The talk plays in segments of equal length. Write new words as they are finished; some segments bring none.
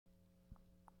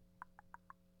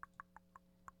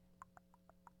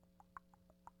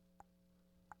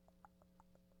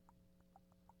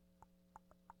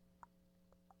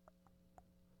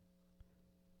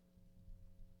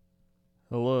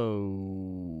Hello.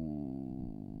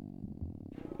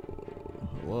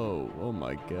 Hello. Oh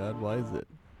my god, why is it?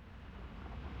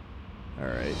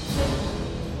 Alright.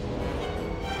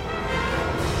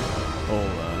 Hold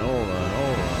on.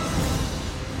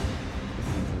 This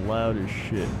is loud as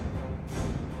shit.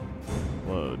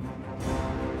 Load.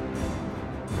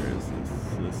 Where is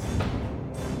this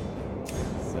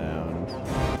sound?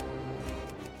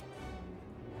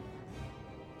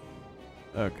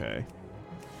 Okay.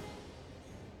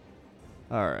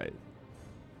 Alright.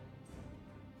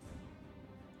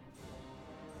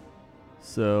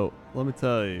 So, let me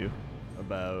tell you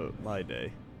about my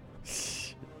day.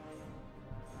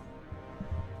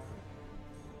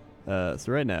 So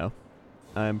right now,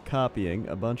 I'm copying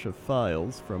a bunch of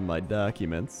files from my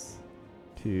documents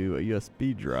to a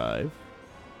USB drive,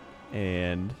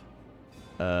 and,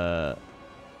 why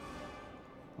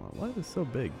is this so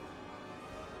big?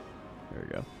 There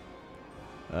we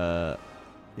go.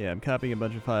 Yeah, I'm copying a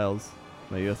bunch of files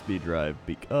to my USB drive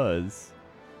because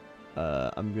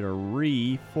I'm gonna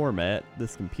reformat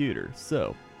this computer.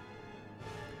 So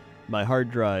my hard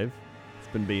drive has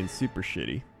been being super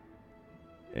shitty,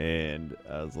 and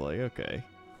I was like, okay,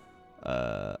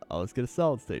 I'll just get a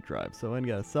solid state drive. So I went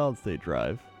and got a solid state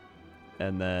drive,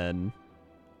 and then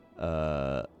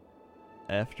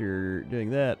after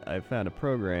doing that, I found a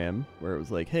program where it was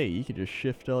like, hey, you could just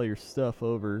shift all your stuff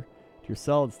over to your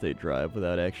solid state drive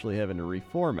without actually having to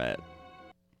reformat.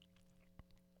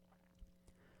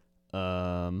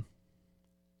 And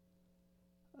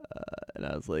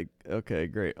I was like, okay,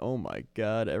 great. Oh my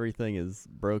god, everything is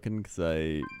broken because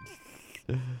I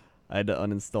had to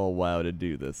uninstall WoW to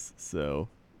do this. So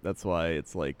that's why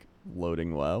it's like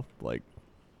loading WoW. Like,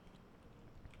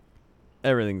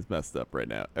 everything's messed up right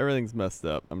now. Everything's messed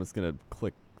up. I'm just gonna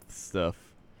click stuff.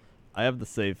 I have the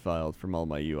save files from all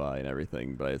my UI and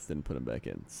everything, but I just didn't put them back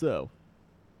in. So,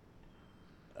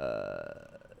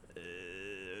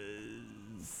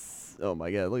 oh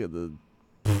my god, look at the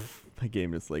my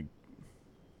game is like,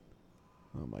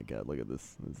 oh my god, look at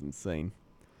this. This is insane.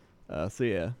 So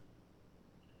yeah.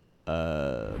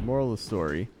 Moral of the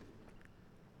story,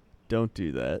 don't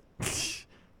do that.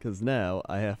 Because now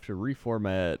I have to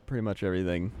reformat pretty much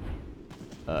everything.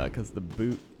 Because the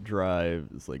boot drive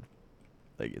is like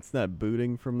it's not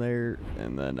booting from there.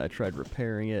 And then I tried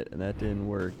repairing it and that didn't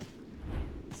work.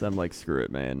 So I'm like, screw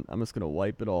it, man. I'm just going to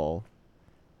wipe it all.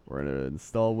 We're going to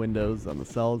install Windows on the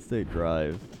solid state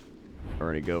drive.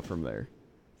 We're going to go from there.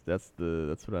 That's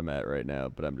what I'm at right now.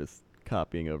 But I'm just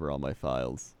copying over all my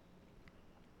files.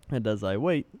 And as I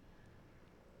wait,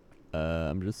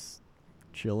 I'm just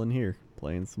chilling here,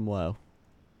 playing some WoW.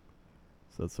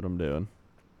 So that's what I'm doing.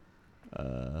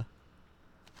 So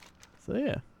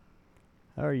yeah.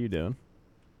 How are you doing?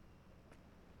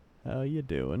 How you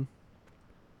doing?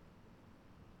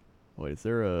 Wait, is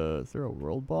there a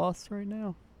world boss right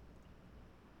now?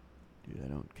 Dude, I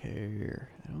don't care.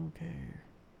 I don't care.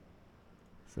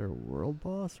 Is there a world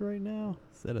boss right now?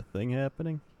 Is that a thing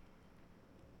happening?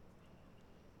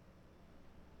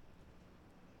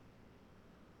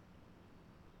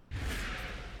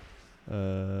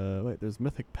 Wait, there's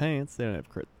mythic pants. They don't have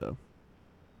crit, though.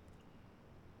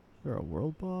 Is there a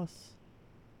world boss?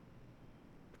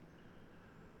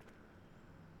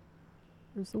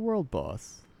 Where's the world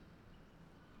boss?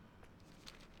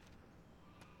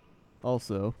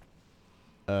 Also,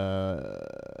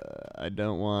 I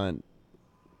don't want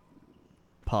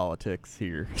politics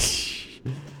here.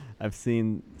 I've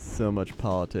seen so much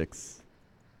politics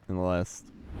in the last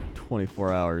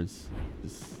 24 hours.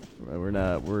 Just, we're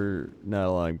not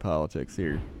allowing politics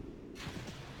here.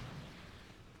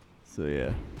 So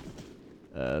yeah,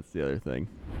 that's the other thing.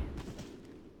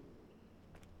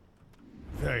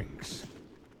 Thanks.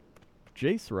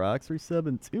 Jace Rocks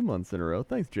resubbing 2 months in a row.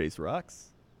 Thanks, Jace Rocks.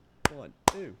 1,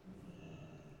 2.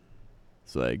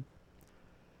 Swag.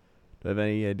 Do I have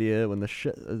any idea when the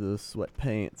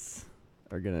sweatpants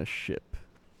are gonna ship?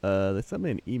 They sent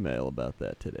me an email about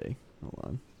that today. Hold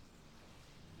on.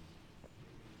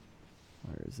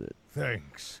 Where is it?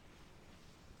 Thanks.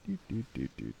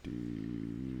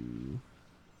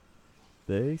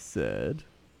 They said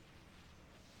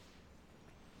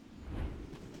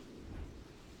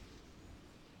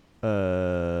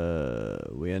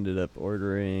we ended up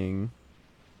ordering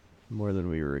more than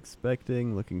we were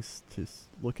expecting, looking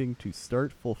to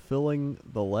start fulfilling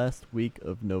the last week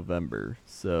of November.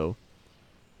 So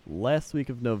last week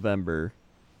of November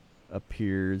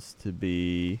appears to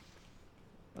be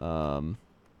the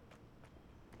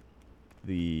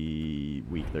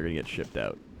week they're gonna get shipped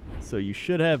out. So you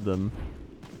should have them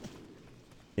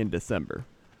in December.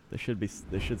 They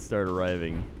should start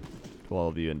arriving to all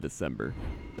of you in December.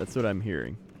 That's what I'm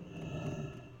hearing.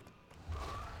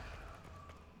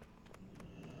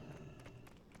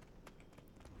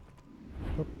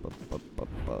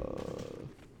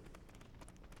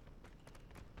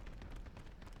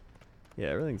 Yeah,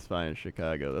 everything's fine in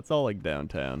Chicago. That's all like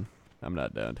downtown. I'm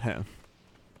not downtown.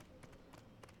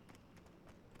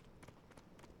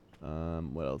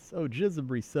 What else? Oh, Jizab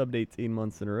resubbed 18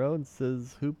 months in a row and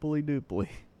says hooply dooply.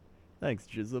 Thanks,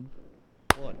 Jizab.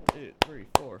 1, 2, 3,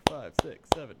 4, 5, 6,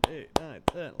 7, 8, 9,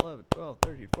 10, 11, 12,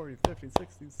 13, 14, 15,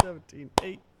 16, 17,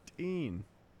 18.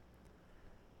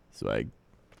 Swag.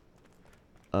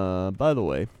 By the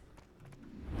way,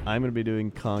 I'm going to be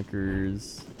doing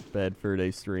Conker's Bad Fur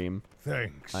Day stream.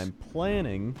 Thanks. I'm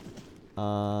planning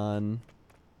on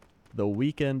the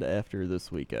weekend after this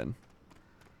weekend.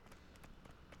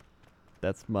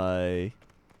 That's my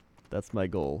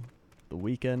goal. The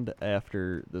weekend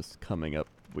after this coming up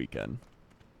weekend.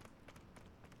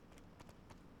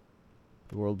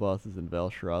 The world boss is in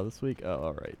Valshara this week? Oh,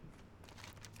 alright.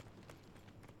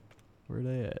 Where are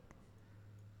they at?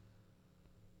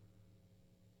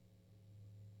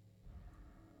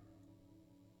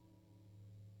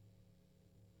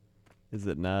 Is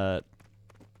it not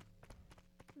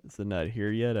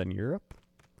here yet on Europe?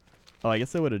 Oh, I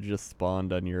guess I would have just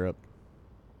spawned on Europe.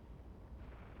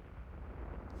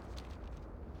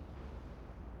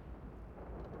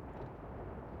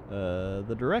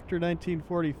 The Director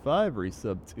 1945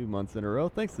 resubbed 2 months in a row.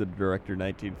 Thanks to the Director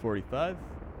 1945.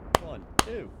 1,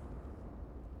 2.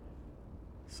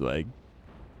 Swag.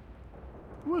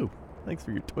 Woo. Thanks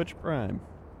for your Twitch Prime.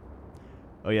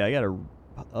 Oh yeah, I gotta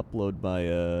upload my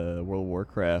World of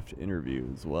Warcraft interview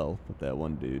as well with that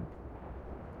one dude.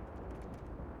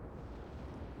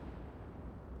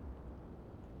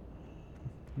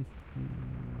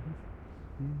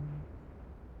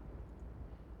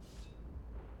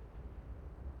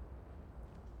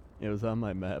 It was on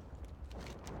my map.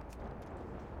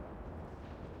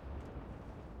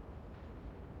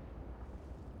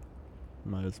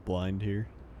 Am I just blind here?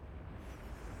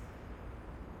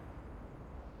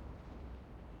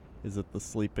 Is it the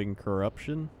Sleeping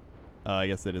Corruption? Oh, I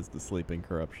guess it is the Sleeping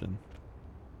Corruption.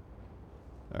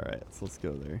 Alright, so let's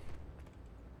go there.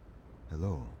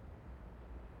 Hello.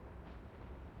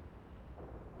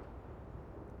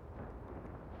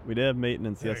 We did have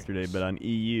maintenance Thanks. yesterday, but on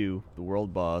EU, the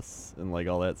world boss and like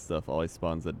all that stuff always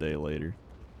spawns a day later.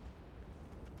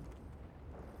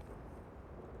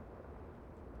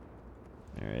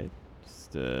 Alright,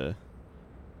 just I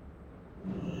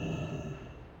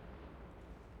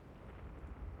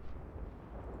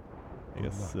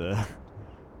guess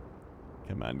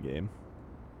come on, game.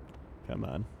 Come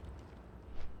on.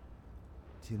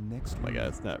 Till next Oh my god,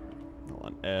 it's not. Hold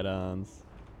on, add-ons.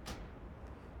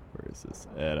 Where is this?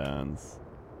 Add-ons.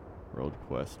 World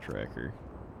Quest Tracker.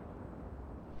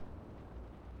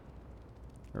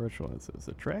 Or which one is it? Is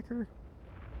it Tracker?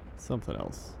 Something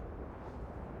else.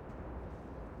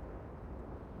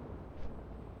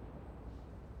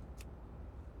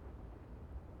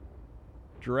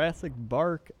 Jurassic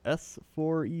Bark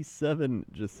S4E7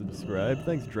 just subscribed.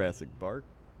 Thanks, Jurassic Bark.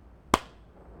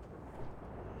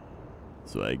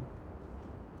 Swag.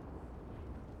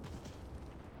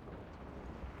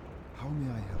 How may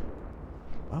I help?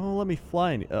 Oh, let me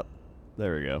fly. Oh,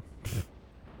 there we go.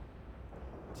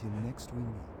 Till next we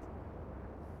meet.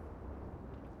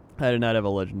 I do not have a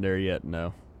legendary yet,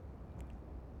 no.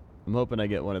 I'm hoping I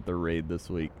get one at the raid this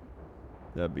week.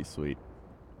 That'd be sweet.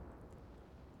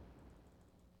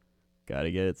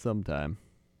 Gotta get it sometime.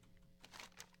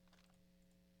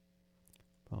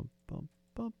 Bum, bum,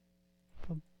 bum,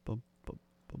 bum, bum, bum,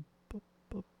 bum, bum,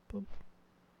 bum, bum.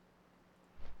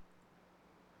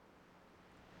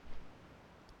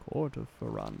 Court of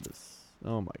Ferrandis.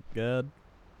 Oh my god.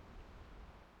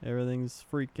 Everything's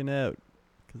freaking out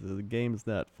because the game's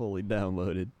not fully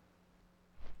downloaded.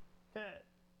 Cat.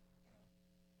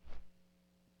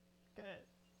 Cat.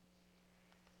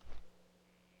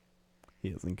 He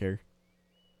doesn't care.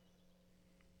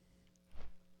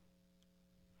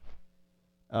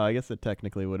 I guess it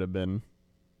technically would have been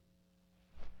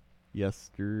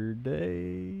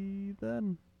yesterday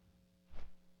then.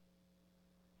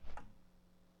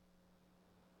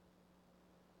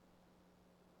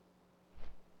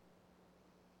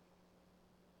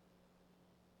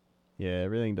 Yeah,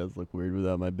 everything does look weird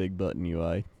without my big button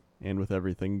UI and with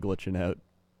everything glitching out.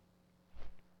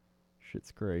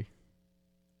 Shit's cray.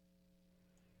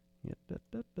 Yeah,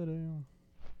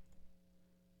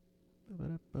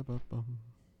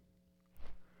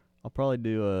 I'll probably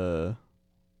do a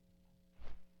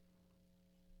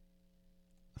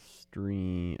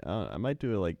stream. I might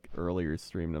do a like earlier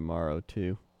stream tomorrow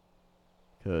too,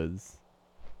 cause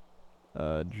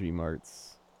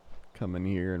Gmart's coming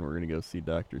here and we're gonna go see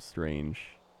Doctor Strange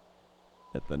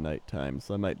at the nighttime.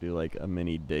 So I might do like a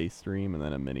mini day stream and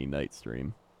then a mini night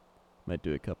stream. Might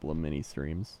do a couple of mini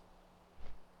streams.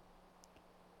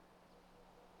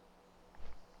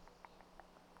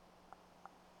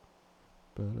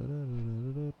 All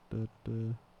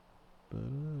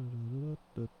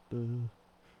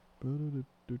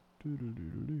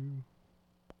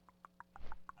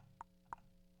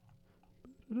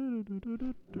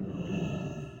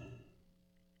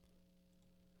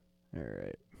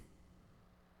right.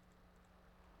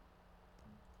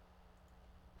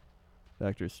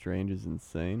 Doctor Strange is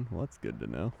insane. Well, that's good to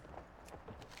know.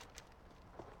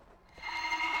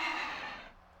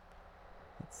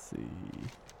 Let's see.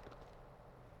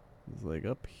 He's like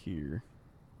up here.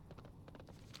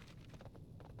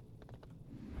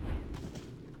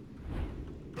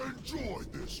 Enjoy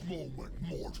this moment,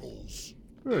 mortals.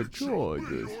 Enjoy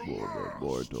this moment,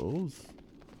 mortals.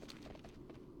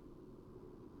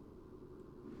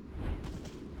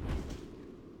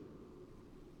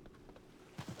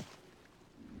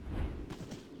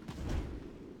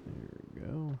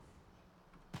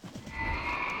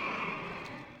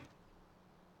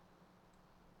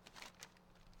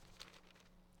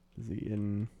 Is he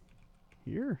in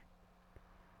here?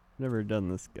 Never done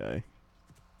this guy.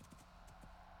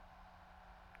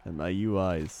 And my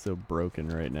UI is so broken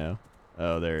right now.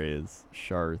 Oh, there he is.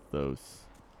 Sharthos.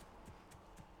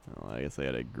 Oh, I guess I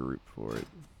had a group for it.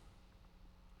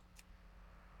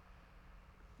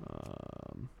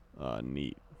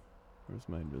 Neat. Where's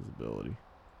my invisibility?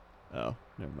 Oh,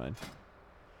 never mind.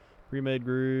 Pre-made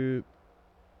group.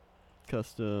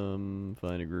 Custom.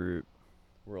 Find a group.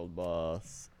 World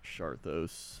boss.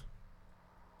 Sharthos.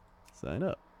 Sign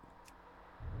up.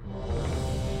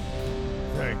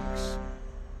 Thanks.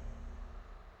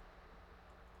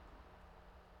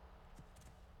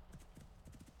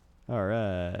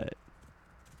 Alright.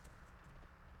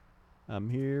 I'm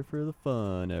here for the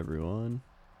fun, everyone.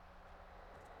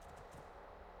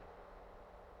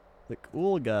 The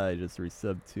cool guy just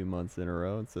resubbed 2 months in a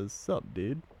row and says, "Sup,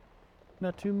 dude?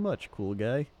 Not too much, cool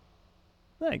guy.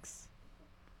 Thanks."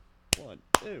 1,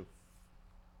 2.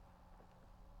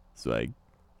 Swag.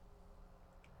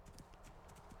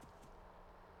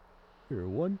 You're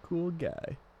one cool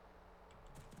guy.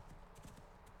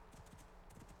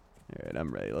 Alright,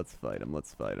 I'm ready. Let's fight him.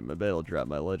 Let's fight him. I bet he'll drop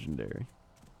my legendary.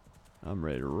 I'm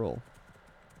ready to roll.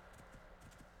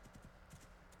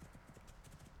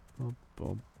 Bum,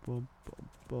 bum, bum, bum,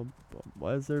 bum, bum.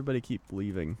 Why does everybody keep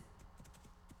leaving?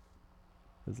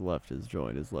 His left has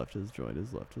joined. His left has joined.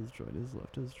 His left has joined. His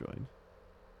left has joined.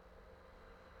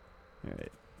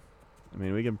 Alright. I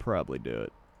mean, we can probably do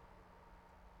it.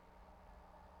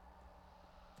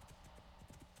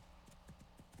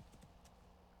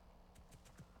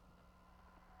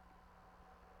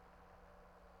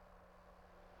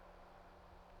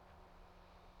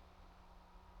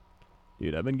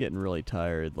 Dude, I've been getting really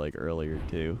tired, like, earlier,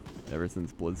 too. Ever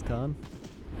since BlizzCon.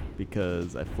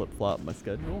 Because I flip-flop my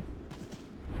schedule.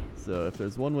 So if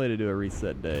there's one way to do a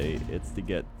reset day, it's to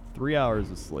get 3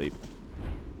 hours of sleep.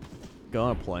 Go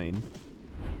on a plane.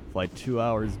 Fly 2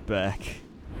 hours back.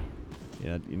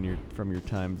 Yeah, from your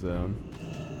time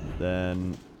zone.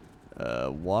 Then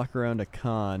walk around a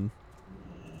con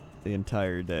the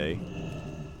entire day.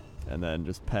 And then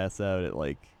just pass out at,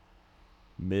 like,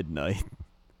 midnight.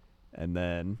 And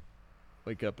then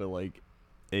wake up at like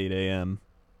 8 a.m.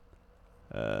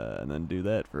 And then do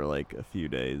that for like a few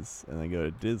days. And then go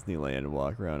to Disneyland and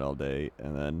walk around all day.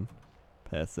 And then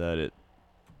pass out at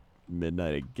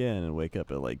midnight again and wake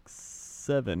up at like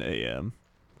 7 a.m.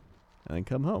 And then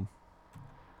come home.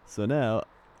 So now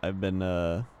I've been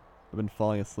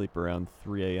falling asleep around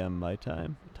 3 a.m. my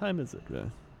time. What time is it?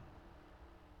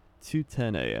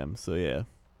 2:10 a.m. So yeah,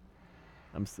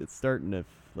 it's starting to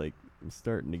I'm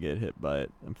starting to get hit by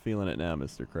it. I'm feeling it now,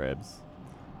 Mr. Krabs.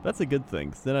 That's a good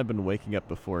thing, 'cause then I've been waking up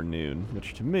before noon,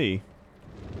 which to me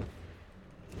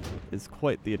is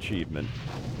quite the achievement.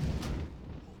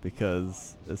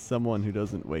 Because as someone who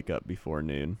doesn't wake up before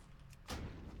noon,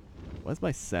 why is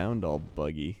my sound all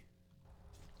buggy?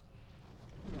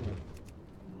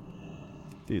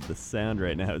 Dude, the sound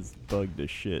right now is bugged as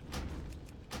shit.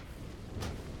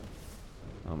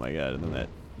 Oh my god, and then that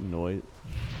noise.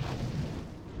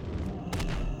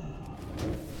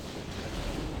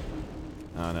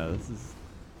 I don't know,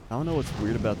 I don't know what's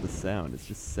weird about the sound. It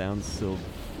just sounds so...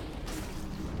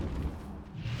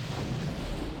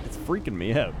 It's freaking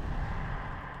me out.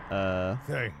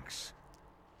 Thanks.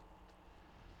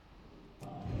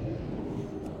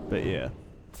 But yeah.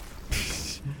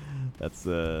 That's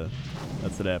what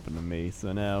happened to me.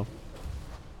 So now,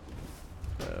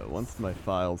 once my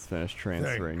files finish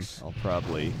transferring, Thanks. I'll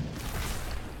probably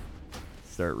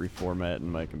start reformatting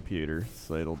my computer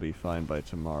so it'll be fine by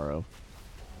tomorrow.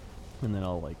 And then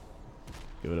I'll, like,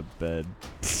 go to bed.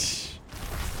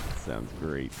 Sounds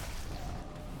great.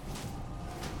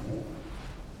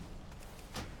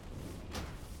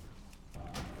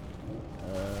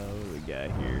 What do we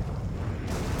got here?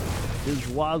 Here's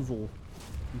Wazzle.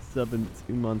 He's subbing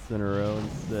 2 months in a row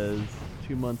and says,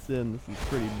 2 months in, this is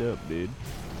pretty dope, dude.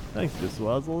 Thanks,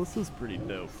 Wazzle. This is pretty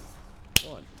dope.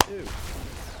 1, 2.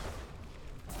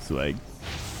 Swag.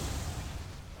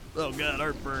 Oh god,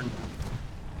 heartburn.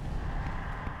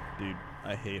 Dude,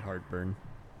 I hate heartburn.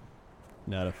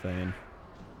 Not a fan.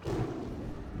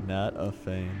 Not a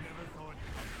fan.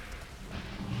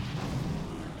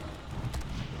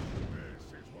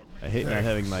 I hate not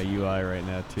having my UI right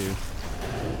now, too.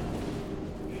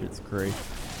 Shit's great.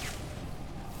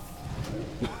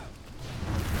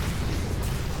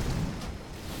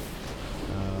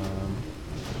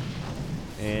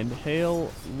 And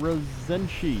Hail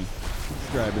Rosenchi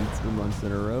subscribing 2 months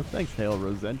in a row. Thanks, Hail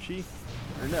Rosenchi.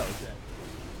 Or no,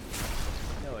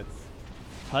 it's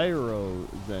Pyro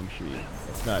Zenchi.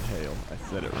 It's not Hail. I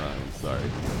said it wrong. I'm sorry.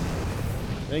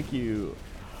 Thank you.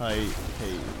 Hi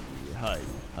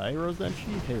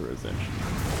Rosenchi? Hey Rosenchi.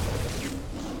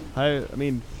 Hi, I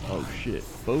mean, oh shit.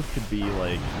 Both could be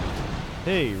like,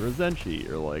 hey Rosenchi,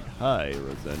 or like, hi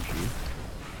Rosenchi.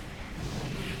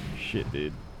 Shit,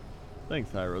 dude.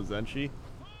 Thanks, hi Rosenchi.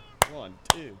 1,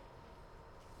 2.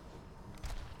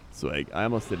 Swag. I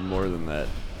almost did more than that.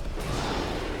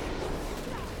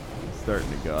 I'm starting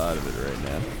to go out of it right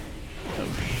now. Oh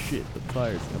shit, the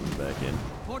fire's coming back in.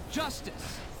 For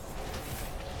justice!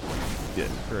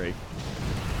 Getting cray.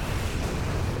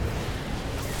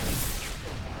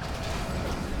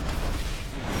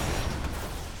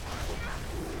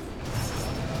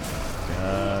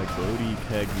 Godi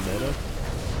Cagnetta.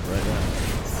 Right now.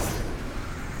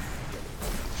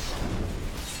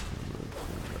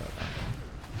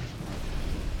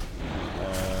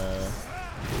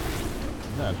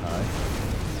 Not high.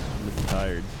 I'm just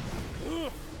tired.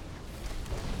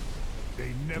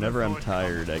 Whenever I'm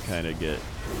tired, I kind of get,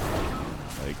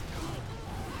 like,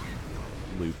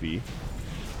 loopy.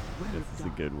 This is a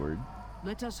good word.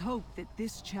 Let us hope that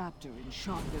this chapter in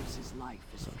Shardos' life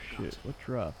is Oh forgotten. shit, what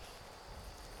drops?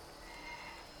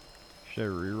 Should I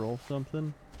reroll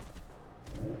something?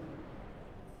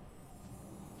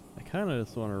 I kinda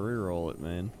just wanna reroll it,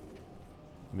 man.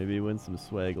 Maybe win some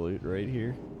swag loot right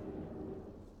here.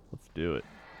 Let's do it.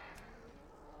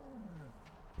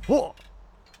 Whoa!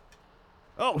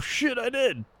 Oh shit, I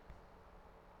did!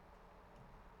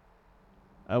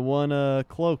 I won a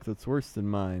cloak that's worse than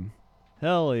mine.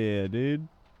 Hell yeah, dude.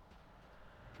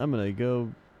 I'm gonna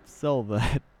go sell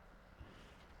that.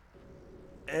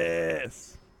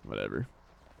 Yes! Whatever.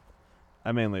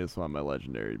 I mainly just want my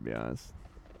legendary, to be honest.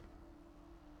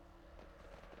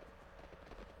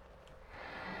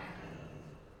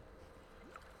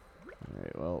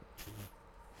 Alright, well.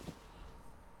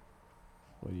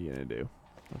 What are you gonna do?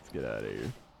 Let's get out of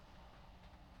here.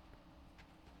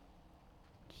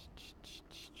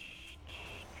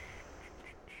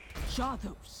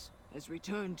 Shardos has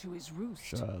returned to his roost.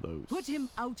 Shadows. Put him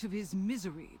out of his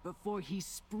misery before he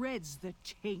spreads the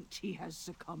taint he has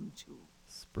succumbed to.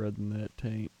 Spreading that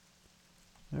taint.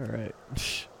 Alright.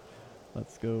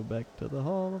 Let's go back to the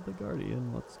Hall of the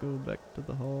Guardian. Let's go back to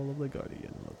the Hall of the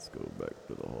Guardian. Let's go back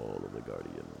to the Hall of the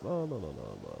Guardian. La la la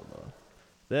la la la.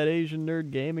 That Asian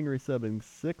Nerd Gaming resubbing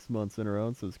 6 months in a row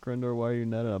and says, Krendor, why are you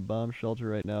not in a bomb shelter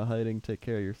right now hiding? Take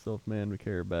care of yourself, man. We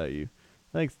care about you.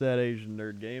 Thanks, that Asian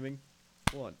Nerd Gaming.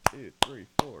 1, 2, 3,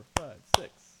 4, 5,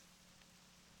 6.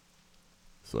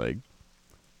 Swag.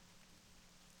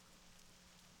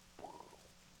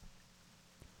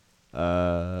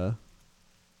 I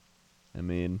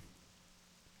mean,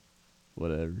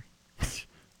 whatever.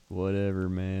 Whatever,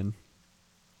 man.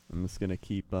 I'm just gonna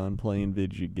keep on playing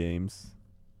video games.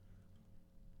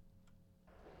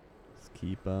 Just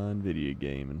keep on video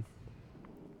gaming.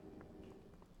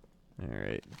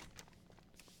 Alright.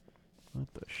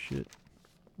 What the shit?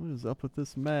 What is up with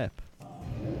this map?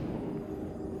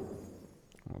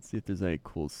 Let's see if there's any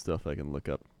cool stuff I can look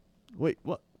up. Wait,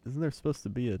 what? Isn't there supposed to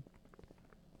be a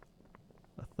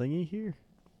thingy here?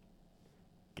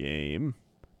 Game.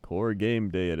 Core game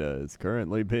data is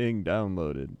currently being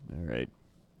downloaded. Alright.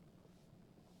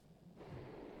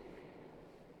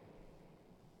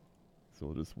 So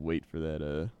we'll just wait for that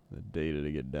the data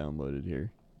to get downloaded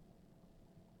here.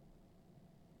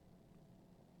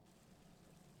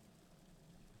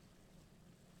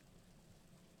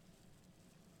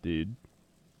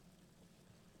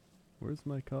 Where's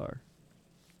my car?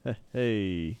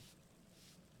 Hey.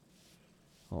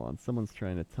 Hold on, someone's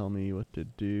trying to tell me what to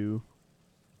do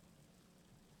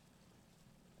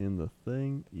in the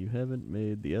thing. You haven't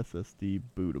made the SSD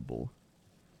bootable.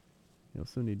 You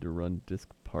also need to run disk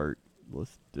part,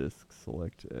 list disk,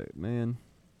 select, man.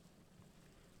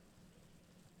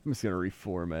 I'm just gonna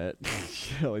reformat.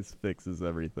 She always fixes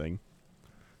everything.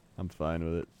 I'm fine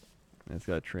with it. I just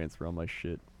gotta transfer all my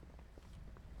shit.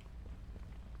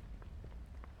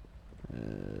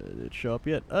 Did it show up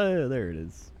yet? Oh, there it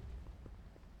is.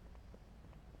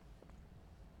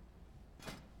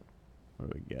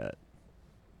 What do we got?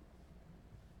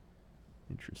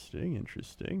 Interesting,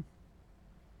 interesting.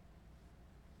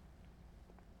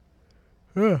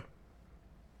 Yeah.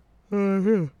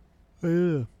 Yeah.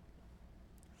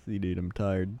 See, dude, I'm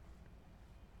tired.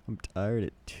 I'm tired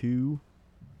at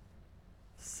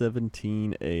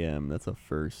 2:17 a.m. That's a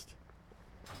first.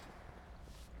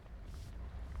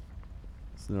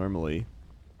 So normally,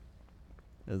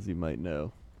 as you might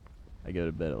know, I go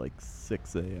to bed at like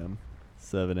 6 a.m.,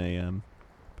 7 a.m.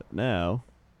 But now,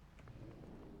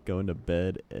 going to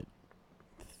bed at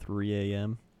 3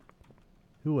 a.m.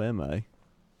 Who am I?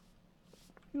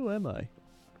 Who am I?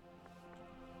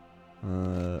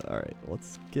 Alright,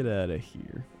 let's get out of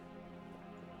here.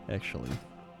 Actually.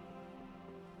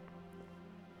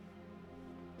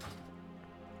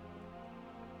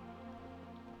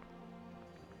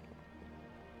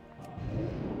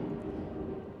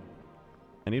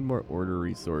 I need more order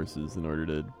resources in order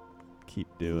to keep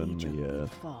doing the,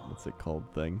 what's it called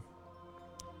thing?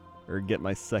 Or get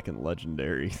my second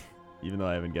legendary, even though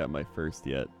I haven't got my first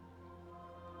yet.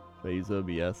 If I use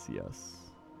OBS,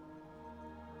 yes.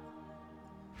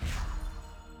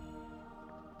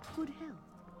 Good health,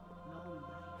 long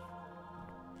life.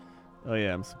 Oh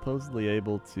yeah, I'm supposedly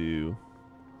able to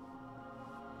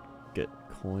get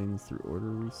coins through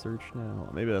order research now.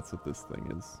 Maybe that's what this thing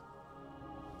is.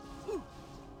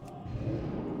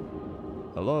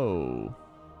 Hello.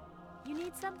 You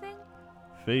need something?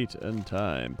 Fate and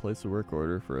time. Place a work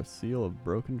order for a seal of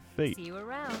broken fate. See you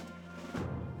around.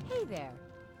 Hey there.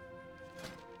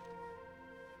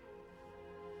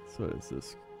 So what is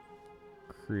this?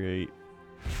 Create.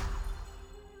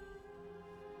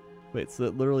 Wait, so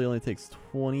that literally only takes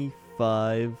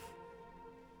 25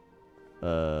 See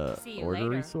you order later.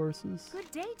 resources?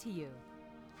 Good day to you.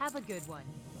 Have a good one.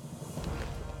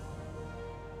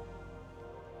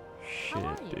 How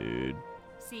are Shit, you? dude.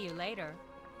 See you later.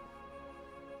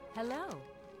 Hello.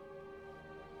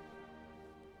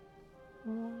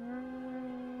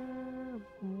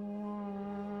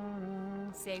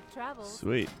 Safe travels.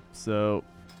 Sweet. So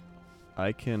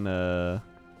I can alright,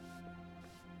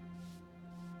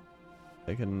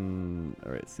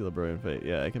 seal of broken fate.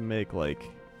 Yeah, I can make like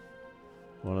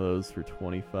one of those for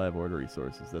 25 order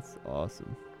resources. That's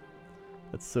awesome.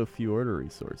 That's so few order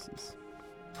resources.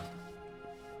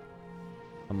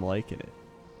 I'm liking it.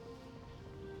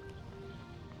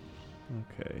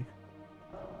 Okay.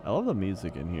 I love the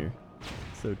music in here.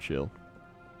 So chill.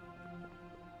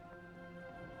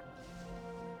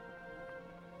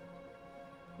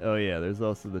 Oh yeah, there's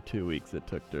also the 2 weeks it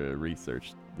took to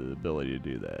research the ability to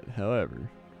do that. However,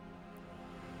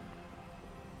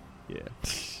 yeah.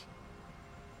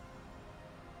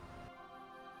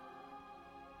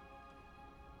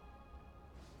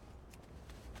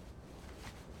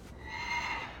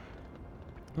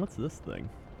 What's this thing?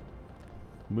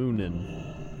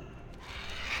 Moonin.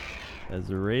 As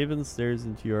a raven stares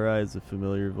into your eyes, a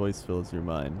familiar voice fills your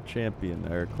mind. Champion,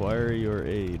 I require your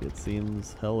aid. It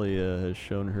seems Helia has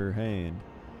shown her hand.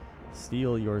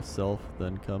 Steel yourself,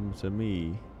 then come to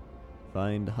me.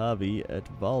 Find Javi at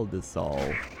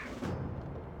Valdesal.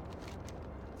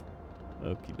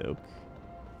 Okie doke.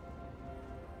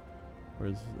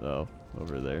 Where's... oh,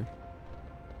 over there.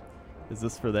 Is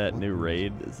this for that new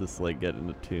raid? Is this like getting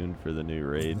attuned for the new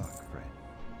raid? Good luck, friend.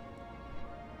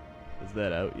 Is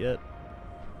that out yet?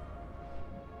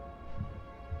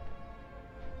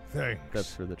 Thanks.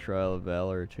 That's for the Trial of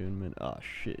Valor attunement. Aw,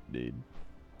 shit, dude.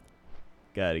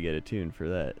 Gotta get attuned for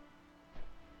that.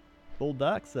 Bull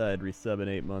Dockside resubbing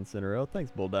 8 months in a row.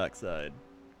 Thanks, Bull Dockside.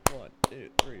 1, 2,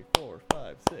 3, 4,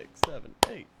 5, 6, 7,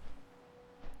 8.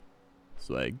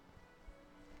 Swag.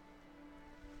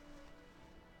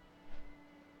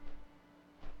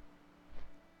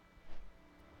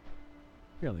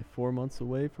 You're only 4 months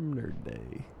away from Nerd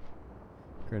Day.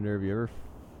 Crinder, have you ever...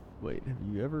 wait, have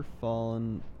you ever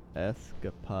fallen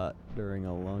escapade during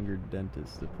a longer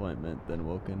dentist appointment, then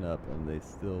woken up and they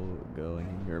still going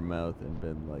in your mouth and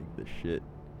been like the shit?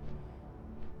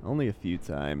 Only a few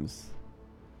times.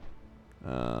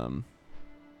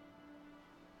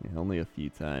 Yeah, only a few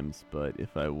times, but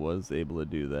if I was able to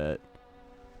do that,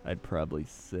 I'd probably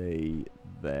say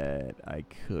that I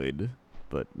could,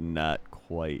 but not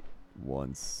quite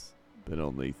once, but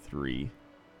only 3.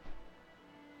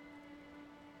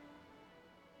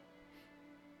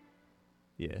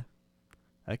 Yeah,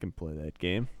 I can play that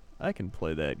game. I can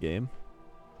play that game.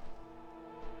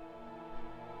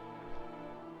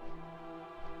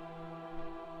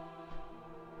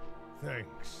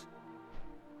 Thanks.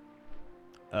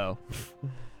 Oh.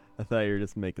 I thought you were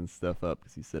just making stuff up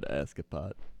because you said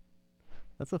Ascapot.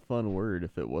 That's a fun word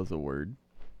if it was a word.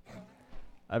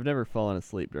 I've never fallen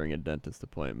asleep during a dentist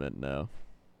appointment, no.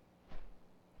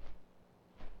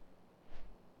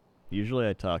 Usually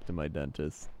I talk to my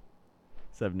dentist,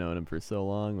 because I've known him for so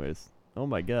long. But it's, oh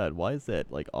my god, why is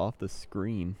that like off the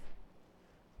screen?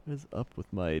 What is up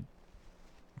with my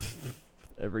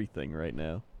everything right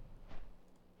now?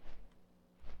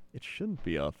 It shouldn't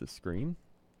be off the screen.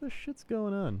 What the shit's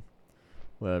going on?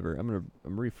 Whatever, I'm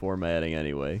reformatting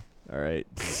anyway. Alright.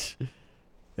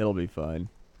 It'll be fine.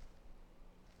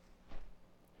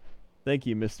 Thank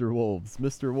you, Mr. Wolves.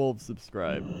 Mr. Wolves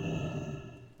subscribe.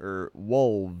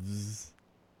 Wolves.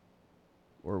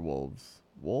 Or wolves.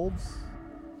 Wolves?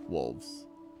 Wolves.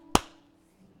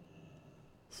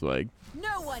 Swag.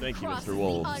 No one Thank you, crosses Mr. the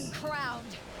Wolves.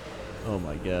 uncrowned. Oh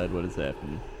my god, what is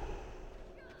happening?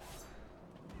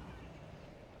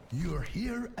 You're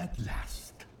here at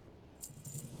last.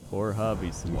 Poor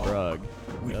hobby, some grog.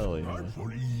 With Hell yeah.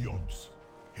 for eons,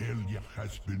 Helja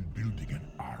has been building an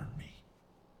army,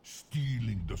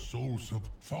 stealing the souls of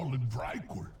fallen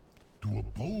Vrykul to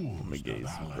oppose Let me the get you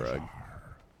some grog.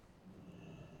 Valazar.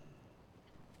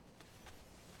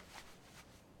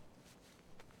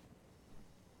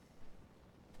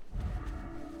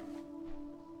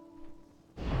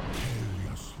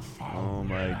 Helja's foul Oh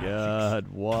my magics god,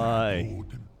 why?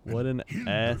 Odin What an and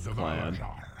hinder ass the clown.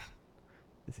 Valazar.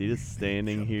 Is he just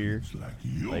standing here, Champions like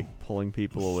you like pulling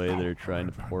people away that are trying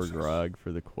to pour advances. grog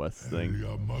for the quest thing?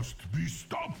 Helja must be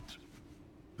stopped.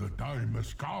 The time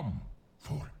has come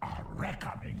for a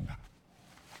reckoning.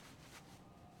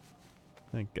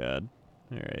 Thank god.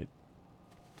 Alright.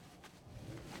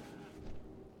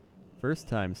 First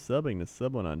time subbing to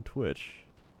someone on Twitch.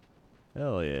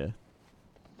 Hell yeah.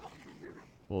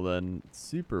 Well then,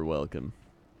 super welcome.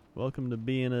 Welcome to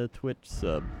being a Twitch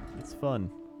sub. It's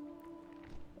fun.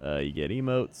 You get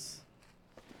emotes.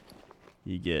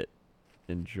 You get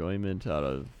enjoyment out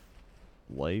of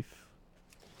life.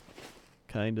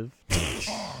 Kind of.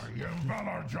 I am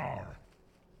Valarjar.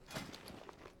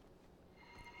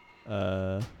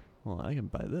 Well, I can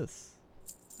buy this.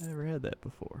 I never had that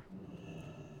before.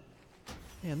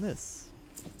 And this.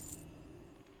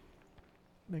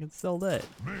 I can sell that.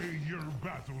 May your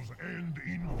battles end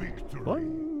in victory. What?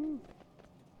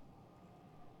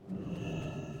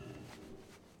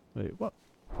 Wait, what?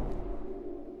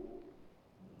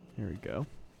 Here we go.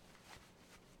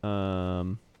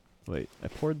 Wait, I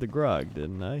poured the grog,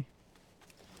 didn't I?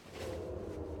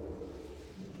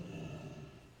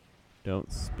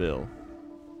 Don't spill.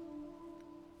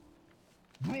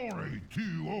 Glory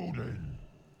to Odin.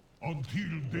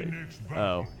 Until the Wait. next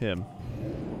battle. Oh, him.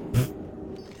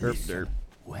 Herp derp.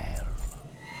 Well,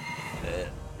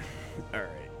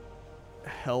 Alright.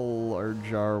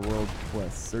 Archival World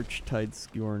Quest. Search Tide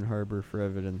Skjorn Harbor for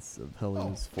evidence of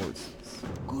Helene's forces.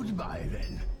 goodbye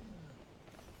then.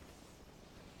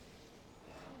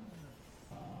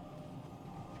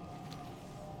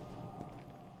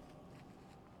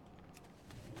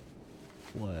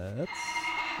 Let's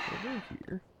go over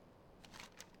here.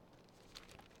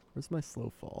 Where's my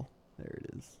slow fall? There it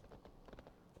is.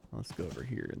 Let's go over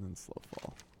here and then slow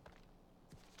fall.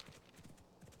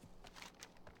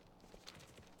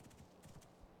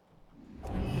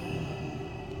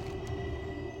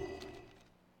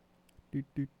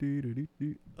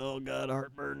 Oh god,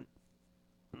 heartburn.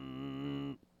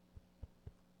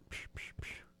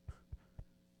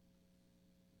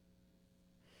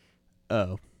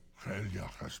 Oh, Helja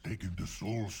has taken the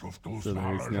souls of those so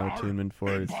there's no Valarjar. attunement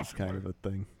for it, it's just kind of Impossible.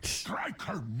 a thing. Strike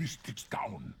her mystics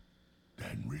down,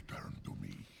 then return to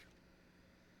me.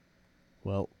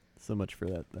 Well, so much for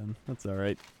that then. That's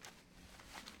alright.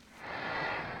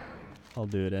 I'll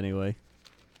do it anyway.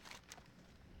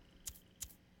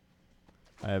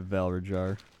 I have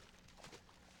Valrajar.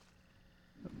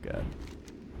 Oh god.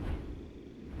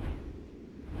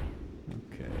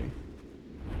 Okay.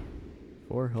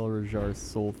 4 Helrajar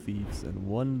Soul Thieves and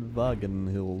 1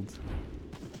 Vagenhild.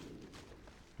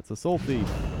 That's a Soul Thief.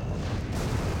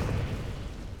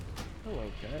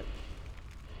 Hello, cat.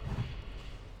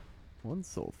 1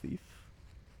 Soul Thief.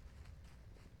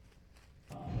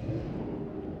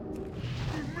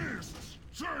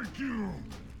 Thank you!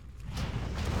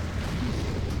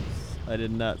 I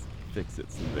did not fix it,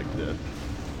 Invicta.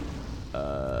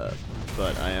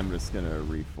 But I am just gonna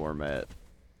reformat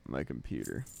my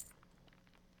computer.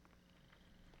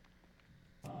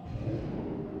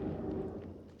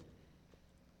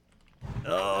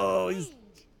 Oh, he's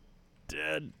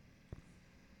dead.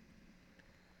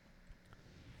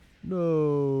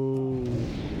 No.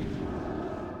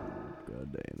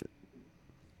 God damn it.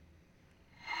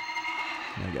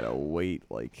 I gotta wait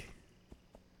like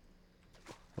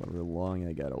however long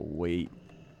I gotta wait.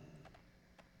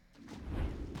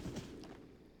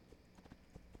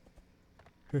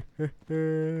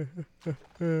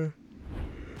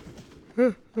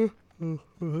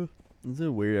 Is it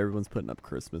weird everyone's putting up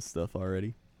Christmas stuff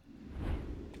already?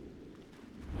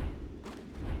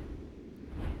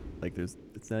 Like it's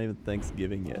not even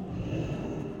Thanksgiving yet.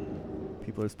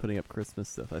 People are just putting up Christmas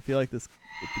stuff. I feel like it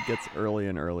gets earlier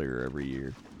and earlier every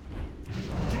year. It's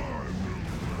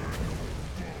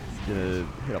gonna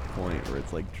hit a point where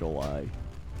it's like July,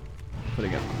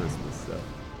 putting up Christmas stuff.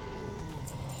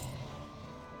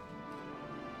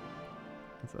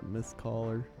 It's a missed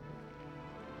caller.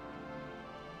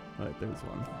 Alright, there's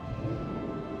one.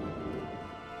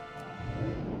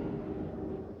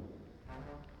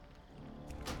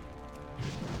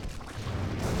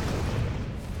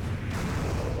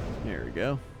 There we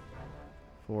go.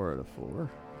 4 out of 4.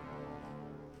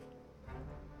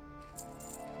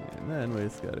 And then we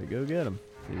just gotta go get him.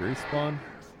 Did he respawn?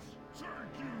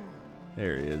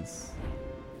 There he is.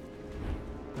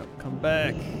 Oh, come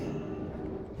back.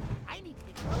 I need to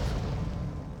get closer.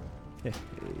 Hey.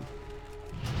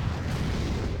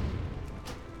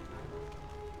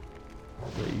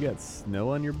 Wait, you got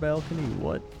snow on your balcony?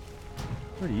 What?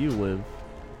 Where do you live?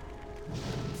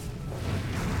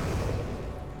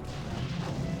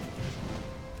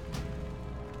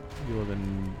 You live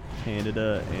in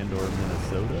Canada and or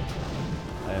Minnesota,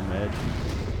 I imagine.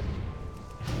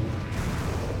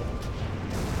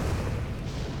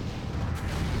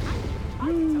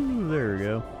 Woo, there we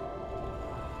go.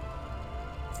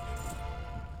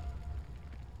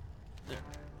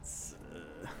 Let's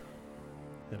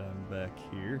head on back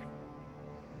here.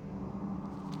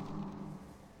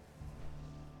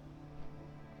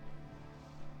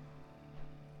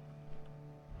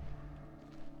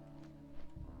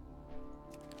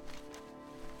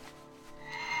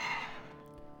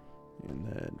 And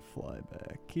then fly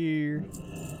back here.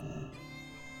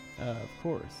 Of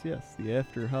course, yes, the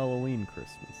after Halloween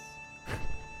Christmas.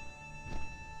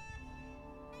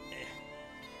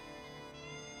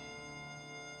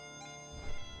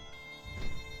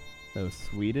 Oh,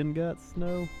 Sweden got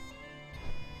snow?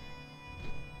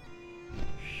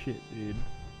 Shit, dude.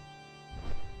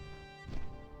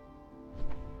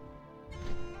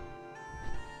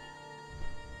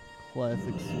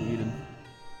 Classic Sweden.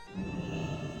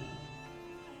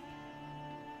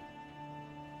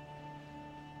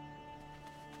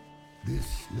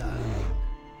 This land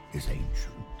is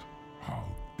ancient. How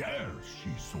dare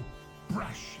she so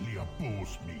brashly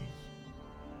oppose me?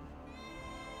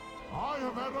 I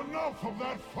have had enough of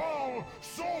that foul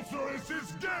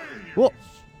sorceress's games! Whoa!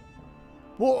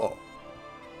 Whoa!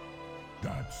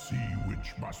 That sea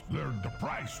witch must learn the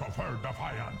price of her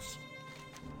defiance.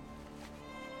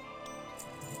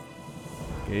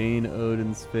 Gain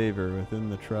Odin's favor within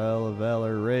the Trial of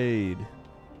Valor raid.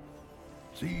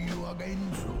 See you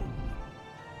again soon.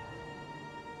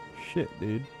 Shit,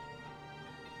 dude.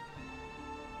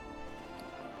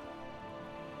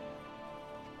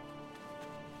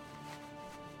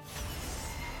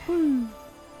 Woo.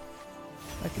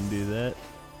 I can do that.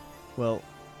 Well,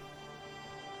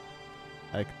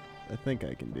 I think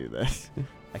I can do that.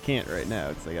 I can't right now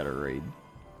because I got a raid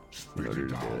in order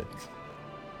to do it.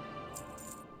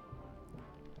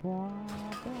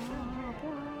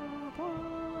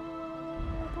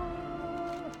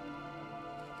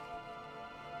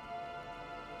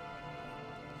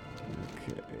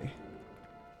 Okay.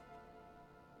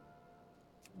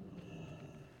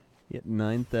 Get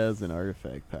 9,000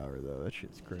 artifact power though. That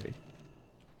shit's great.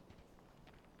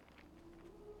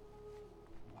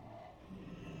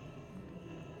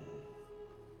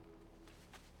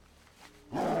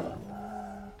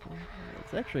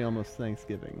 It's actually almost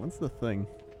Thanksgiving. What's the thing?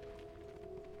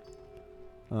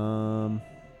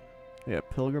 Yeah,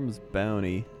 Pilgrim's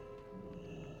Bounty.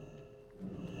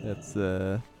 That's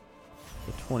the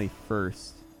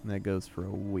 21st, and that goes for a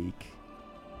week.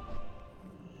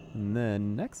 And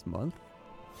then next month,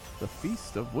 the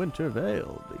Feast of Winter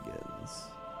Veil begins.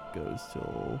 Goes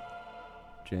till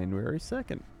January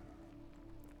 2nd.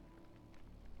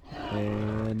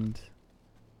 And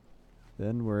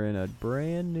Then we're in a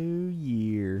brand new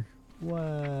year.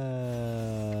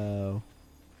 Wow.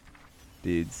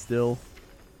 Dude, still,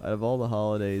 out of all the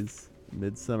holidays,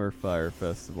 Midsummer Fire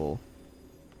Festival,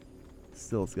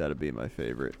 still it's gotta be my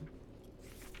favorite.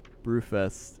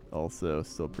 Brewfest, also,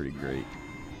 still pretty great.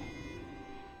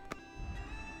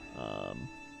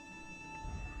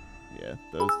 Yeah,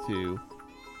 those two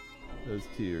are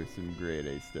some grade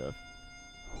A stuff.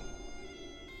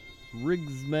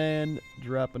 Rigsman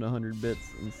dropping 100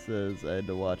 bits and says, I had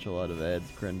to watch a lot of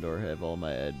ads. Krendor have all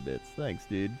my ad bits. Thanks,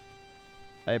 dude.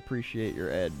 I appreciate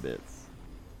your ad bits.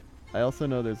 I also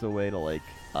know there's a way to, like,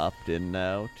 opt in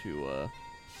now to,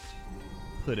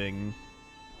 putting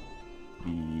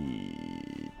the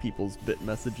people's bit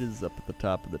messages up at the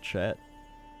top of the chat.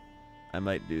 I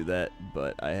might do that,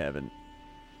 but I haven't.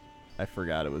 I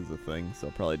forgot it was a thing, so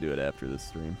I'll probably do it after this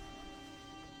stream.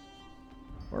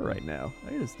 Or right now. I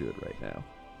can just do it right now.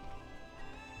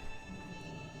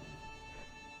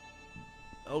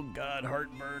 Oh god,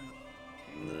 heartburn.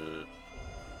 Ugh.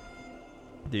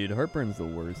 Dude, heartburn's the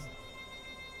worst.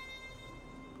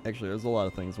 Actually, there's a lot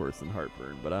of things worse than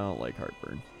heartburn, but I don't like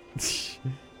heartburn. It's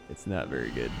not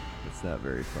very good. It's not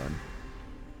very fun.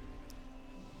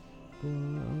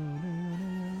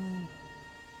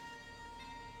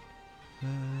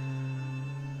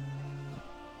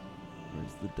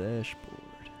 Where's the dashboard?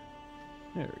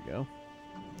 There we go.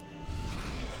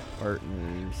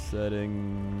 Partner settings.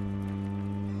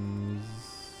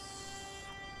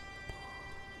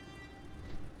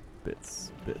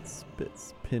 Bits.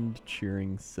 Pinned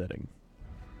cheering setting.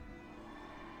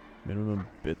 Minimum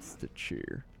bits to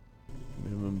cheer.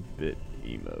 Minimum bit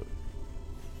emote.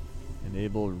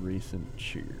 Enable recent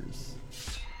cheers.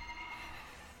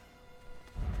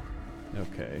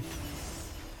 Okay.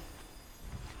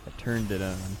 I turned it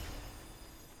on.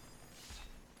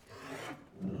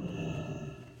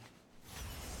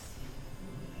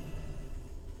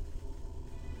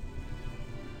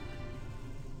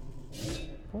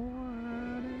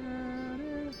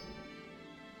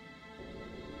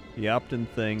 The opt-in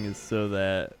thing is so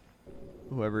that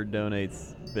whoever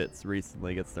donates bits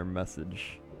recently gets their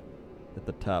message at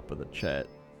the top of the chat.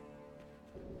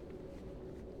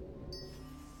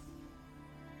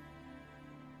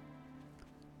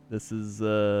 This is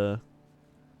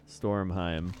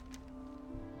Stormheim.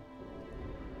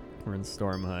 We're in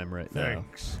Stormheim right now.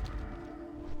 Thanks.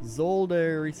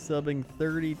 Zolder resubbing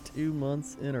 32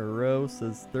 months in a row,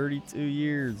 says 32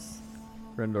 years.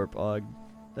 Krendorp Og.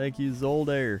 Thank you,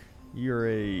 Zolder. You're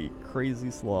a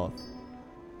crazy sloth.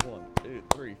 1, 2,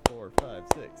 3, 4, 5,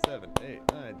 6, 7, 8,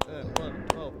 9, 10, 11,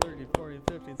 12, 13, 14,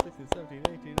 15, 16, 17,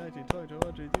 18, 19, 20,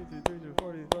 21, 22, 23,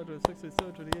 24, 25, 26,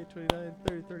 27, 28, 29,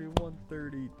 30, 31,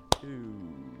 32.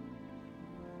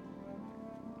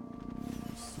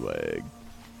 Swag.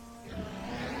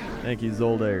 Thank you,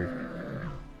 Zolder.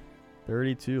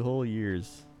 32 whole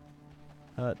years.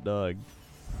 Hot dog.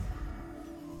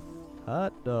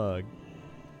 Hot dog.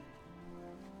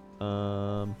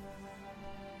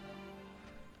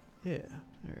 Yeah.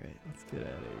 Alright, let's get out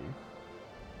of here.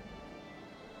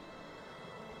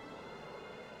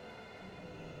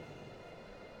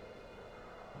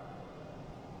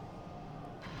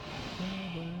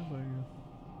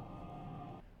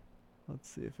 Let's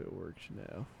see if it works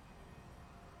now.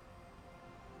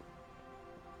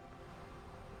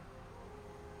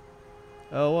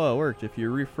 Oh, well, it worked. If you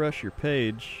refresh your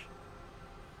page,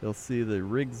 you'll see the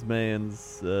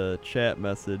Rigsman's chat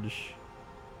message.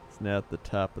 It's now at the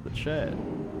top of the chat.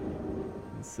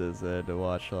 It says I had to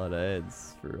watch a lot of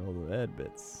ads for all the ad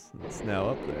bits. It's now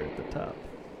up there at the top.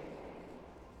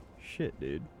 Shit,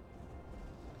 dude.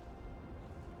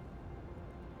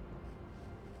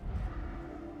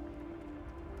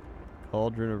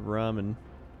 Cauldron of Ramen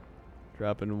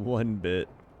dropping 1 bit.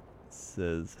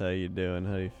 Says, how you doing?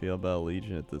 How do you feel about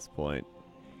Legion at this point?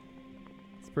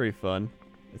 It's pretty fun.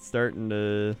 It's starting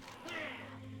to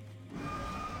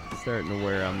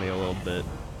wear on me a little bit,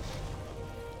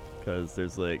 because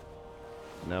there's like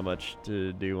not much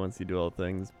to do once you do all the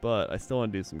things, but I still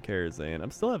want to do some Karazhan.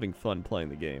 I'm still having fun playing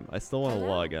the game. I still want to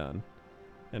log on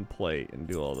and play and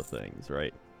do all the things,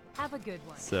 right? Have a good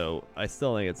one. So I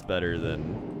still think it's better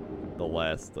than the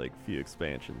last like few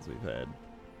expansions we've had.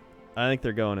 I think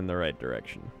they're going in the right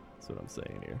direction. That's what I'm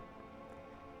saying here.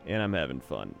 And I'm having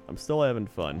fun. I'm still having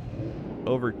fun.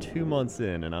 Over 2 months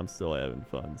in, and I'm still having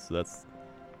fun. So that's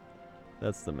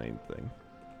the main thing.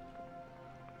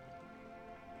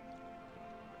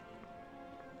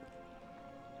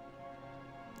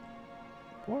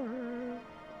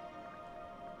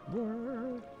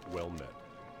 Well met.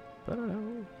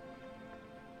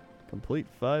 Complete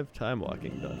 5 time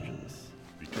walking dungeons.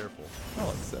 Be Careful.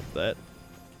 I'll accept that.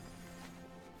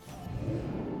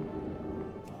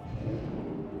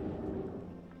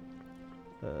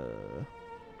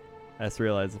 I just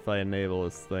realized if I enable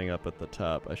this thing up at the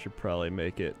top, I should probably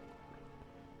make it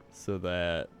so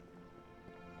that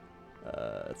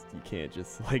you can't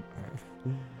just like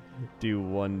do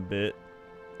 1 bit,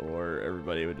 or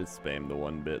everybody would just spam the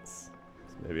 1 bits.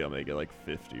 So maybe I'll make it like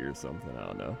 50 or something. I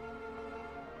don't know.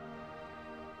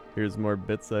 Here's more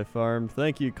bits I farmed.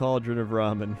 Thank you, Cauldron of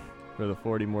Ramen, for the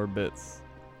 40 more bits.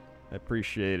 I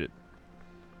appreciate it.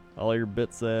 All your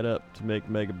bits add up to make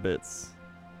megabits.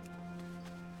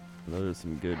 And those are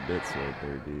some good bits right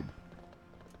there, dude.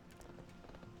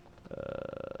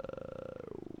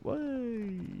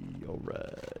 Way.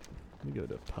 Alright. Let me go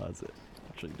deposit.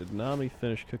 Actually, did Nami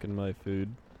finish cooking my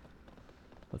food?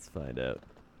 Let's find out.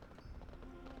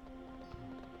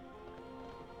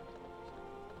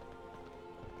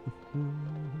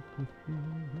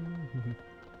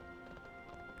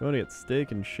 Going to get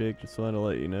steak and shake, just want to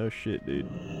let you know. Shit, dude.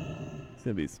 It's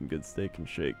gonna be some good steak and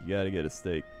shake. You gotta get a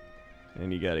steak.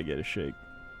 And you gotta get a shake.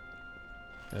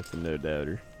 That's a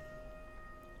no-doubter.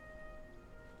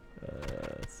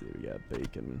 Let's see, we got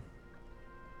bacon.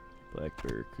 Black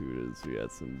barracudas. We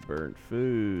got some burnt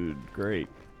food. Great.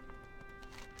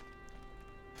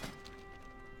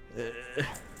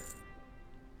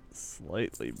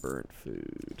 Slightly burnt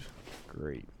food.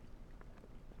 Great.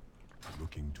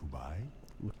 Looking to buy?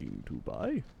 Looking to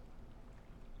buy?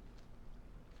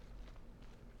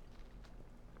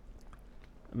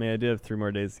 I mean, I do have 3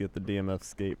 more days to get the DMF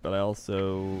skate, but I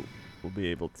also will be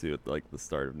able to at like the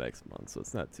start of next month, so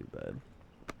it's not too bad.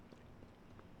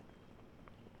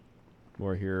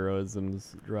 More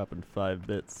heroisms, dropping 5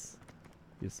 bits.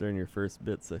 You just earn your first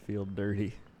bits, I feel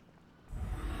dirty.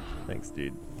 Thanks,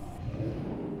 dude.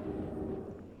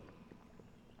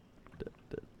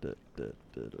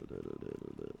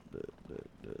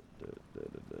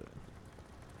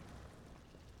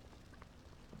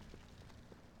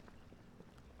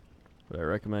 Would I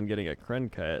recommend getting a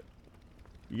Krenkat?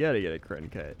 You gotta get a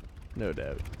Krenkat, no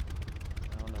doubt. I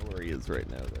don't know where he is right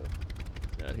now, though.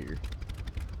 Not here.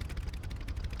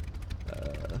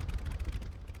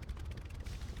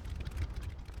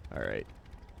 Alright.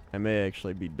 I may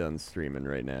actually be done streaming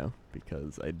right now,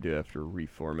 because I do have to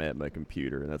reformat my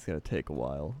computer, and that's gonna take a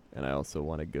while. And I also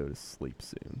want to go to sleep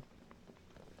soon.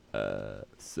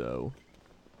 This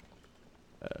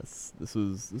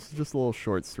is just a little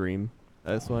short stream.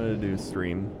 I just wanted to do a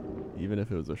stream, even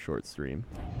if it was a short stream.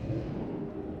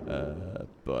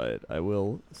 But I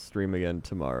will stream again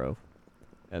tomorrow.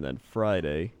 And then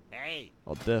Friday, Hey,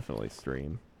 I'll definitely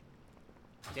stream.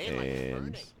 daylight's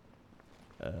And burning.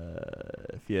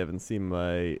 if you haven't seen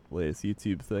my latest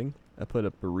YouTube thing, I put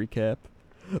up a recap.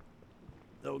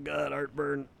 Oh god,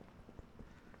 heartburn.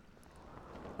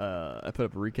 I put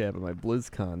up a recap of my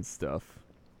BlizzCon stuff.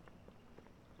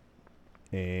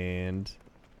 And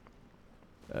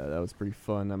that was pretty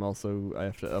fun. I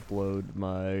have to upload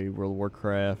my World of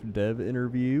Warcraft dev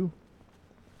interview.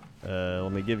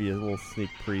 Let me give you a little sneak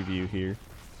preview here.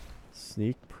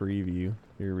 Sneak preview.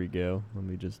 Here we go. Let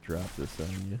me just drop this on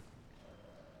you.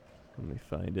 Let me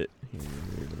find it. Here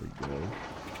we go.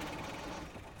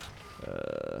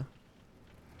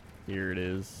 Here it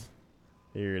is.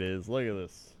 Here it is. Look at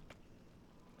this.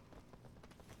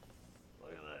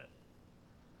 Look at that.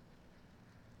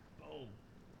 Boom.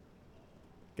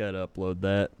 Gotta upload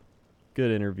that.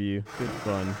 Good interview. Good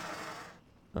fun.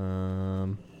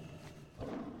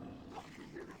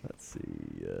 Let's see.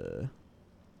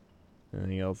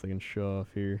 Anything else I can show off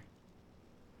here?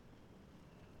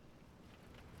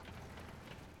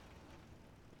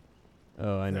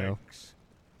 Oh, I know. Thanks.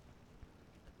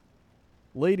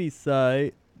 Lady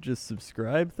Sai just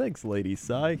subscribed. Thanks, Lady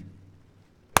Sai.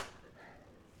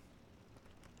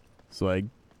 Swag.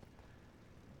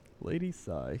 Lady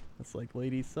Sai. That's like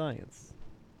Lady Science.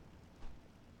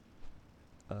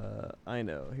 I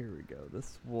know. Here we go.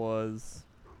 This was...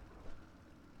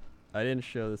 I didn't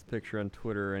show this picture on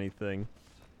Twitter or anything.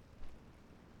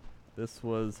 This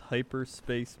was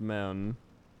Hyperspace Mountain.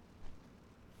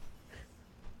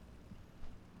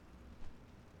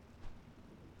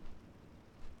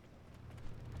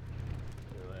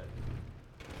 Look at that.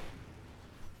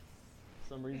 For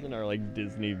some reason, our like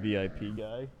Disney VIP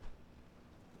guy is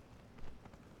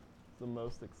the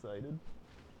most excited.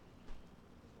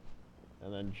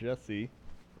 And then Jesse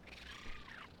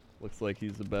looks like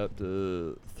he's about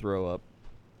to throw up.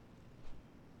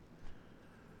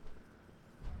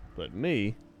 But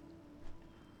me,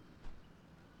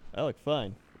 I look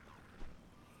fine.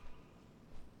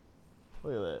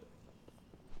 Look at that.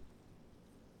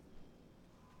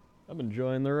 I'm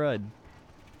enjoying the ride.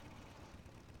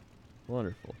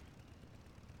 Wonderful.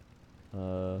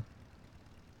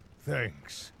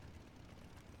 Thanks.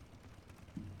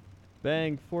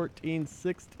 Bang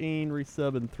 1416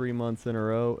 resubbing 3 months in a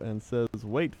row and says,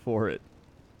 wait for it.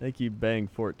 Thank you, Bang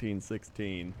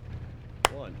 1416.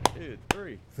 1, 2,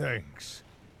 3. Thanks.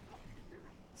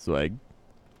 Swag.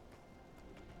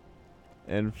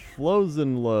 And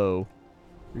Flozen Low,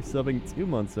 resubbing 2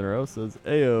 months in a row, says,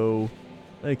 Ayo.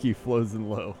 Thank you, Flozen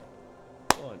Low.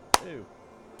 1, 2.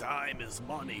 Time is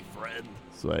money, friend.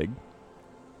 Swag.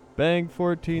 Bang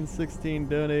 1416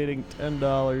 donating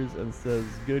 $10 and says,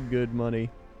 good money.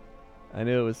 I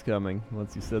knew it was coming.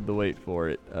 Once you said the wait for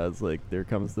it, I was like, there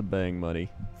comes the Bang money.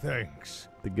 Thanks.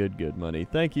 The good money.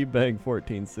 Thank you, Bang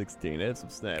 1416. I have some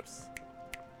snaps.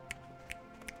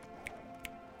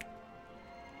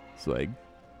 Swag.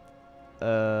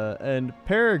 And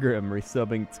Peregrine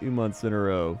resubbing 2 months in a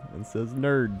row and says,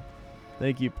 nerd.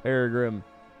 Thank you, Peregrine.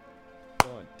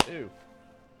 1, 2.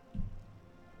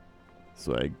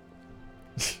 Swag.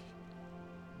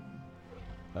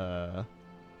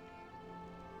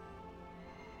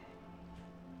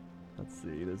 Let's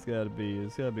see. There's gotta be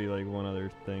like one other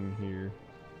thing here.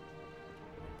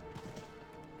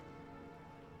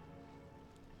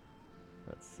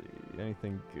 Let's see.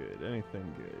 Anything good?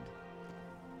 Anything good?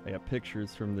 I got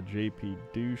pictures from the JP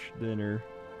douche dinner,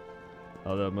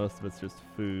 although most of it's just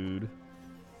food.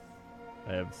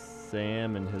 I have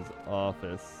Sam in his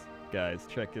office. Guys,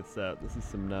 check this out. This is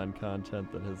some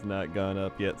non-content that has not gone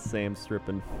up yet. Sam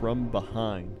stripping from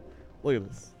behind. Look at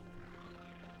this.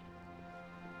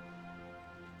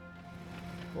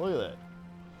 Look at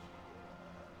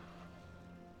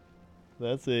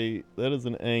that. That is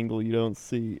an angle you don't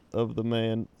see of the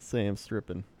man Sam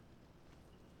stripping.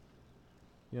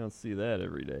 You don't see that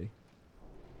every day.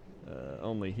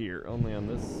 Only here, only on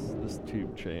this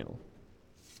tube channel.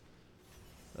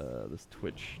 This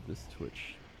Twitch.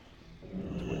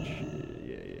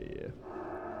 Yeah.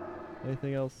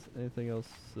 Anything else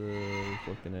worth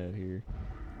looking at here?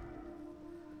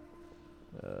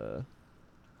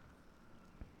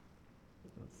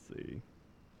 Let's see.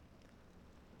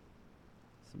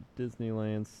 Some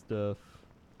Disneyland stuff.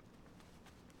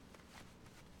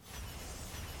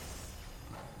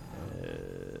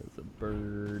 There's a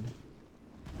bird.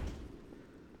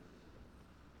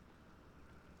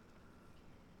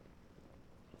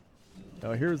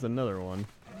 Oh, here's another one.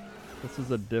 This is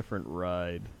a different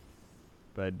ride,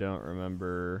 but I don't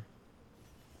remember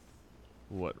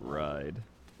what ride.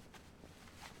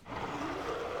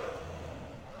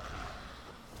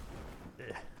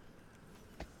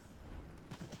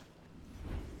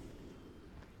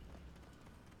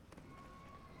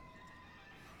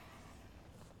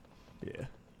 Yeah.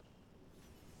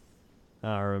 I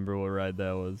don't remember what ride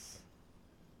that was.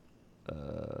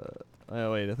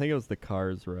 Oh wait, I think it was the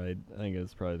Cars ride. I think it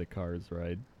was probably the Cars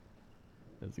ride.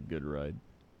 It's a good ride.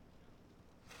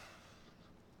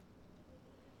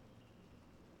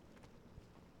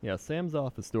 Yeah, Sam's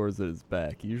office door is at his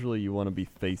back. Usually you want to be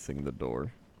facing the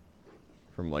door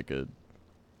from like a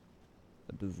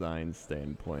design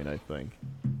standpoint, I think.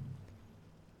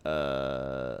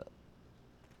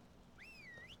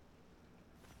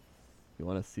 You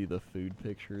want to see the food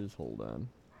pictures? Hold on.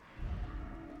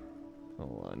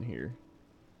 Hold on here.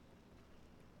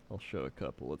 I'll show a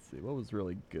couple. Let's see. What was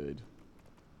really good?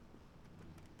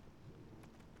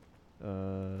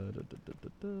 Oh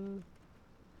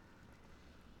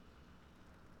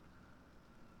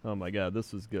my god,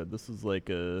 this was good. This is like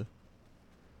a...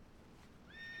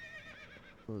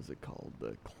 What was it called?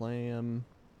 The clam...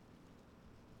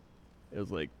 It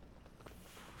was like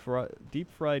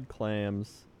deep fried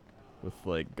clams with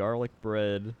like garlic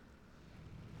bread,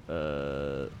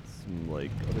 some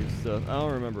like other stuff. I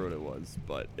don't remember what it was,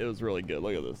 but it was really good.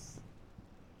 Look at this.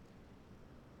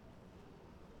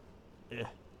 Yeah.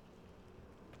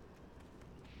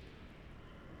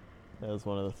 That was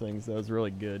one of the things that was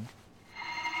really good.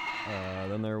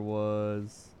 Then there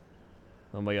was...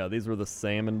 Oh my god, these were the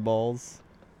salmon balls.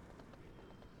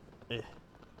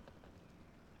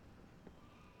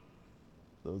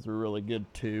 Those were really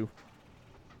good too.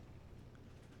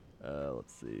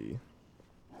 Let's see.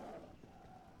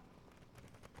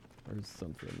 There's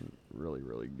something really,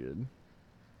 really good.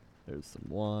 There's some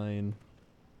wine.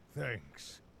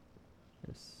 Thanks.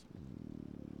 There's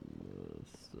some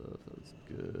stuff that was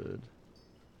good.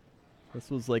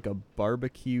 This was like a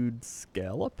barbecued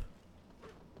scallop.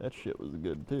 That shit was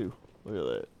good too. Look at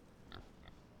that.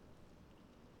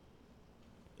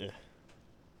 Yeah.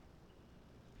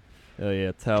 Oh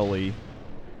yeah, Towley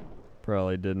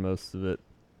probably did most of it.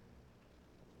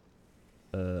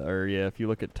 Or yeah, if you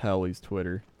look at Towley's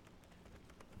Twitter,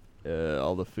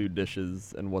 all the food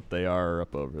dishes and what they are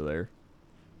up over there.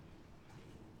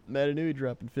 Matanui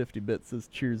dropping 50 bits says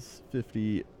cheers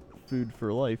 50 food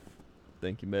for life.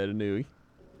 Thank you, Matanui.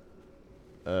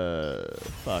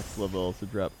 Fox Lava also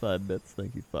dropped 5 bits.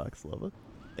 Thank you, Fox Lava.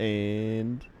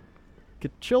 And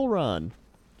Kachilron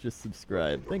just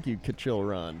subscribed. Thank you,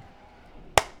 Kachilron.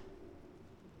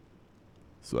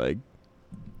 Swag.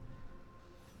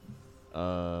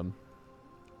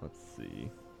 Let's see.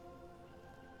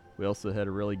 We also had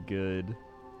a really good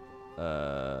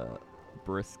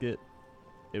brisket.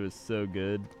 It was so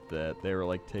good that they were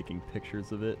like taking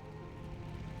pictures of it.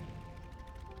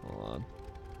 Hold on.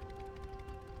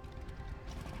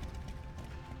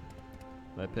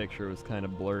 My picture was kind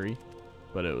of blurry,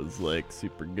 but it was like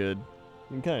super good. You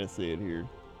can kind of see it here.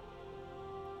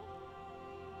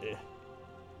 Eh.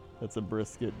 That's a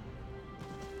brisket.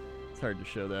 It's hard to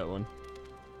show that one.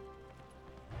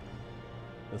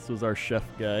 This was our chef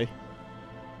guy.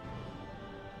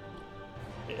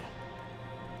 Yeah.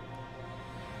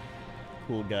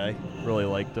 Cool guy. Really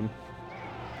liked him.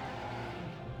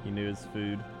 He knew his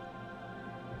food.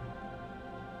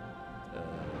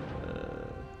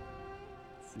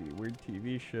 Let's see. Weird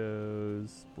TV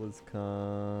shows.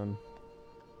 BlizzCon.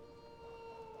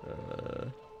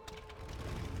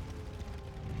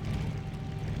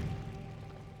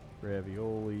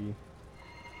 Ravioli.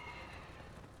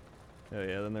 Oh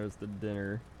yeah, then there's the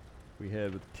dinner we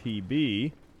had with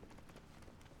TB.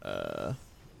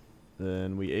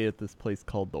 Then we ate at this place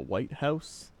called the White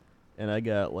House, and I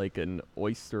got like an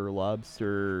oyster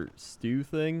lobster stew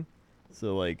thing.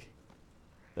 So like,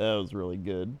 that was really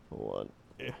good. Hold on.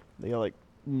 Yeah. They got like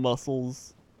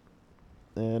mussels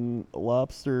and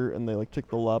lobster, and they like took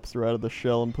the lobster out of the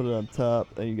shell and put it on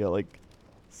top, and you got like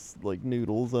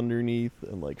noodles underneath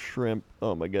and like shrimp.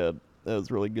 Oh my god, that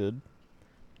was really good.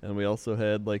 And we also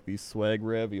had like these swag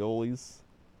raviolis.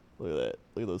 Look at that.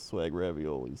 Look at those swag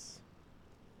raviolis.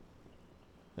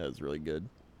 That was really good.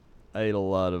 I ate a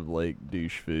lot of like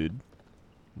douche food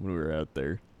when we were out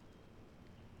there.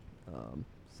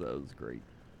 So that was great.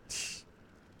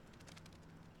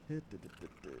 And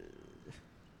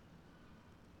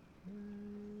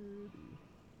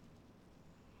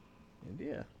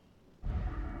yeah.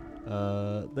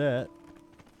 That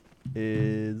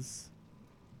is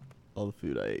all the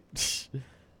food I ate.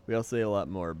 We also ate a lot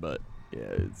more, but yeah,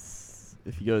 it's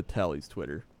if you go to Tally's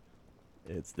Twitter,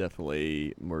 it's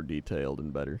definitely more detailed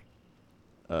and better.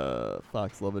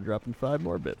 Fox Lava dropping 5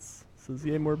 more bits. Says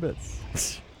yay, more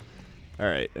bits.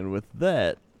 Alright, and with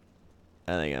that,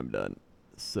 I think I'm done.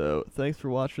 So, thanks for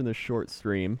watching this short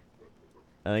stream.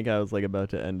 I think I was like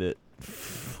about to end it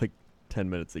like 10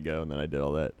 minutes ago, and then I did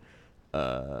all that.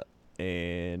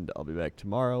 And I'll be back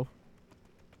tomorrow,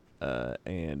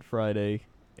 and Friday,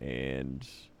 and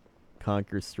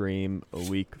Conquer stream a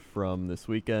week from this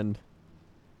weekend.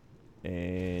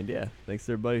 And yeah, thanks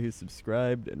to everybody who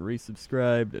subscribed and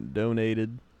resubscribed and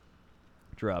donated.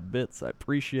 Drop bits, I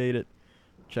appreciate it.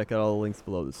 Check out all the links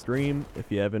below the stream.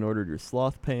 If you haven't ordered your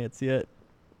sloth pants yet,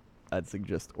 I'd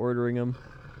suggest ordering them,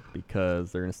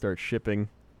 because they're going to start shipping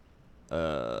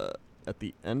at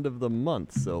the end of the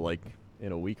month, so like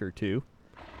in a week or two.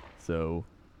 So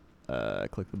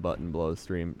click the button below the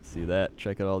stream, see that.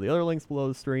 Check out all the other links below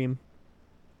the stream.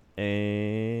 And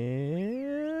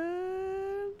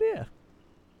yeah.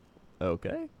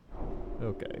 Okay.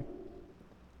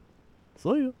 See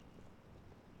ya.